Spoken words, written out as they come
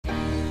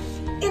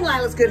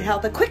Celebrating Lila's good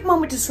health, a quick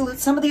moment to salute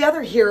some of the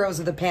other heroes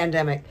of the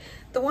pandemic,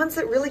 the ones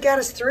that really got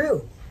us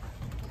through.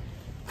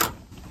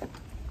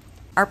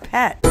 Our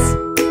pets.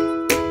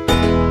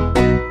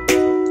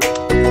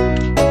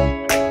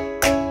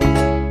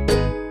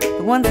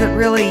 The ones that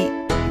really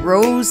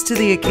rose to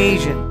the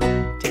occasion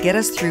to get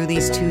us through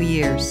these 2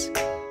 years.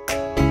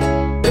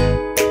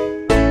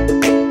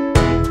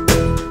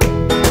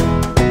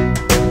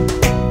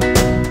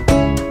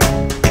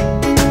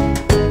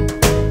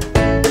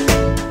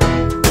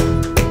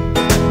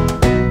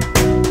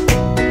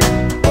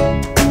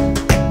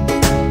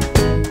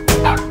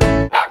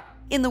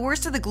 In the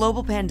worst of the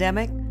global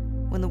pandemic,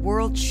 when the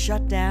world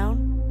shut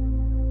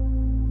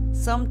down,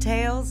 some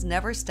tails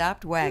never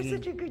stopped wagging. You're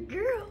such a good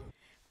girl.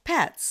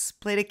 Pets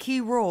played a key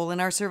role in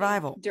our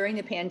survival. During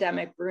the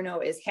pandemic,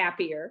 Bruno is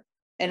happier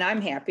and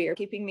I'm happier,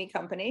 keeping me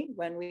company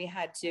when we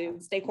had to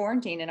stay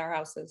quarantined in our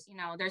houses. You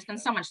know, there's been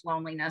so much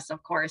loneliness,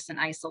 of course, and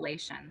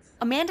isolation.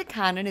 Amanda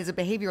Connon is a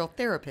behavioral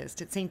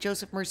therapist at St.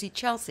 Joseph Mercy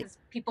Chelsea.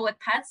 People with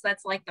pets,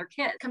 that's like their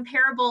kid.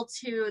 Comparable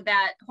to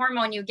that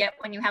hormone you get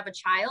when you have a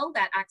child,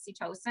 that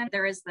oxytocin,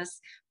 there is this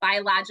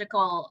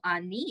biological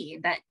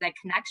need, that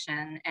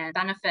connection and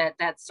benefit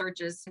that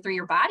surges through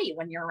your body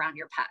when you're around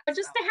your pet. But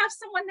just to have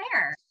someone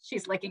there.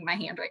 She's licking my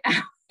hand right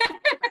now.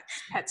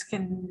 Pets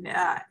can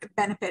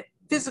benefit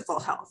physical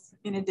health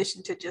in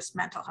addition to just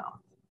mental health.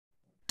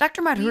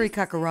 Dr. Madhuri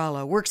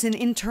Kakarala works in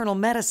internal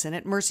medicine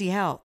at Mercy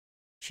Health.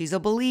 She's a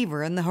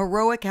believer in the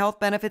heroic health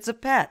benefits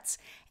of pets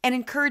and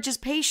encourages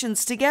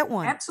patients to get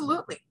one.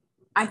 Absolutely.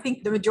 I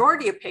think the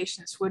majority of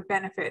patients would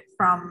benefit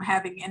from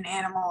having an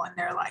animal in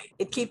their life.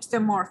 It keeps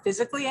them more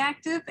physically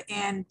active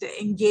and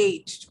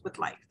engaged with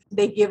life.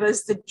 They give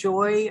us the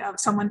joy of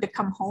someone to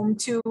come home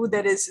to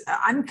that is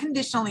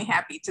unconditionally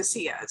happy to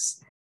see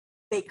us.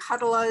 They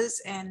cuddle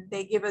us and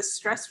they give us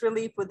stress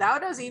relief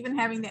without us even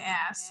having to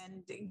ask,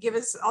 and give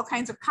us all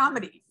kinds of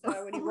comedy.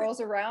 So when he rolls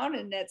around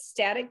and that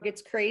static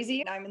gets crazy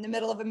and I'm in the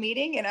middle of a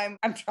meeting and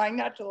I'm trying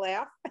not to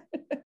laugh.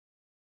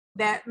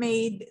 That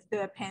made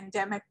the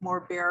pandemic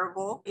more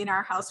bearable. In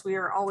our house, we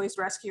are always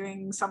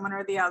rescuing someone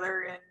or the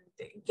other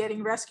and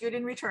getting rescued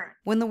in return.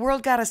 When the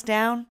world got us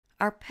down,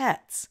 our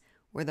pets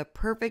were the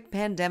perfect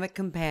pandemic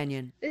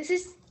companion. This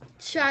is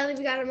Charlie.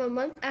 We got him a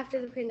month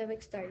after the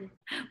pandemic started.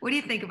 What do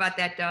you think about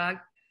that dog?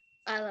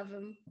 I love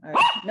him. All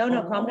right. No,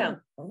 calm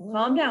down.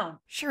 Calm down.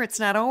 Sure, it's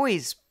not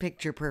always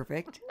picture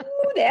perfect.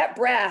 Ooh, that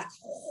breath.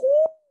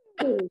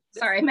 Ooh.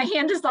 Sorry, my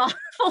hand is all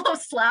full of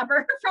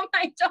slobber from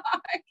my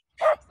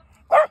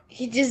dog.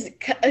 He just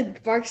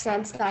barks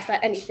nonstop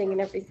at anything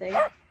and everything.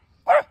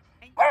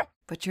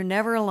 But you're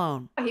never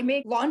alone. He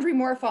made laundry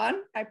more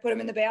fun. I put him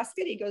in the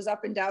basket. He goes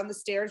up and down the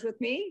stairs with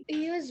me.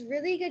 He was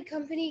really good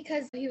company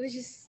because he was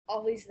just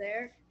always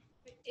there.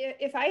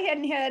 If I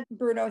hadn't had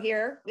Bruno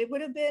here, it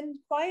would have been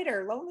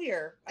quieter,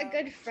 lonelier. A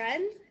good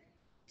friend,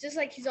 just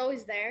like he's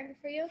always there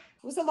for you.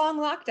 It was a long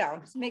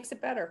lockdown. It makes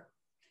it better.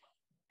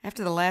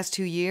 After the last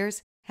 2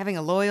 years, having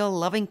a loyal,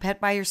 loving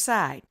pet by your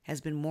side has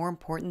been more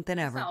important than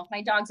ever. So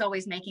my dog's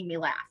always making me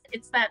laugh.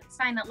 It's that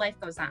sign that life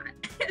goes on.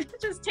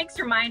 It just takes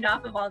your mind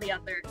off of all the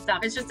other stuff.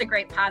 It's just a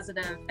great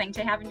positive thing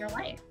to have in your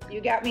life. You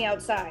got me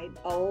outside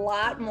a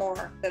lot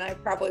more than I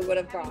probably would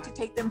have gone. To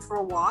take them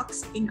for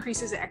walks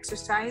increases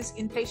exercise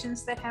in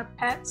patients that have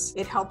pets.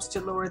 It helps to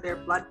lower their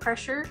blood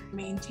pressure,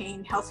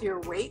 maintain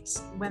healthier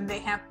weights when they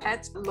have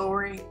pets,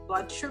 lowering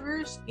blood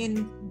sugars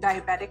in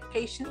diabetic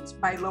patients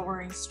by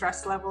lowering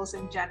stress levels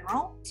in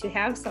general. To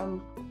have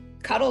some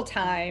cuddle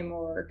time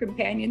or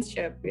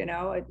companionship,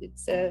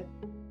 it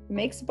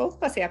makes both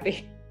of us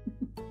happy.